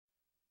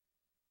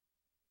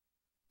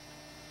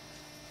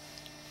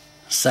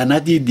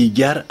سندی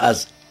دیگر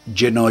از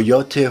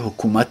جنایات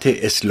حکومت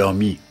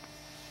اسلامی.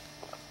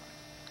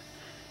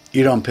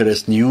 ایران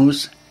پرس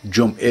نیوز،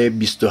 جمعه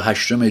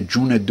 28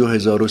 جون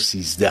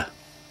 2013.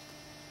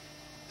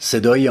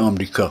 صدای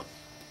آمریکا.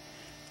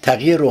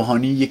 تقی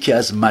روحانی یکی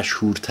از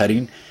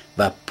مشهورترین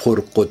و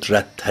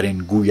پرقدرتترین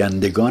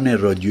گویندگان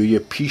رادیوی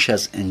پیش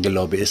از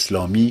انقلاب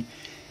اسلامی،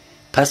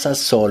 پس از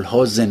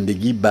سالها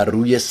زندگی بر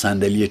روی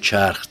صندلی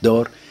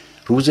چرخدار،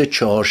 روز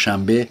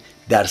چهارشنبه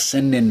در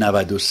سن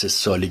 93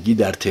 سالگی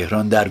در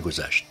تهران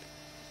درگذشت.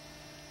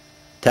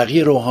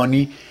 تقی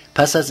روحانی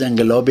پس از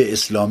انقلاب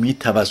اسلامی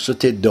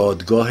توسط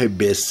دادگاه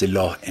به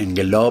اصطلاح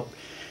انقلاب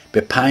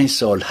به 5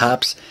 سال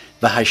حبس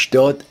و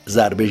 80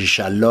 ضربه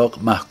شلاق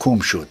محکوم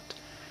شد،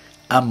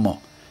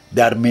 اما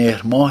در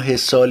مهر ماه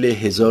سال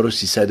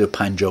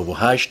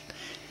 1358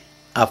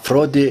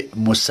 افراد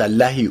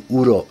مسلحی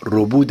او را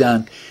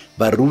ربودند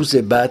و روز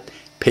بعد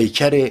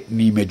پیکر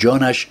نیمه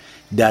جانش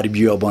در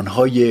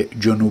بیابانهای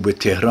جنوب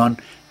تهران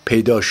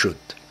پیدا شد.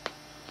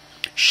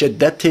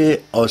 شدت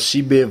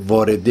آسیب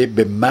وارده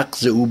به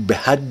مغز او به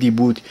حدی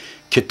بود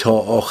که تا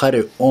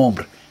آخر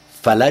عمر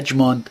فلج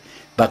ماند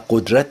و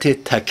قدرت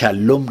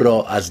تکلم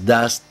را از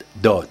دست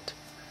داد.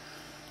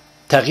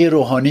 تقی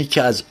روحانی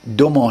که از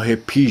 2 ماه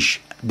پیش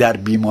در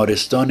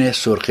بیمارستان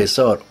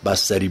سرخسار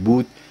بستری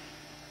بود،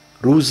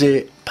 روز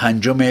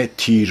 5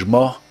 تیر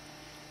ماه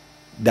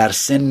در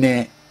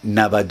سن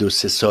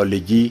 93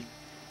 سالگی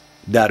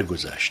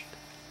درگذشت.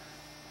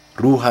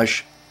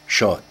 روحش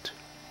شاد.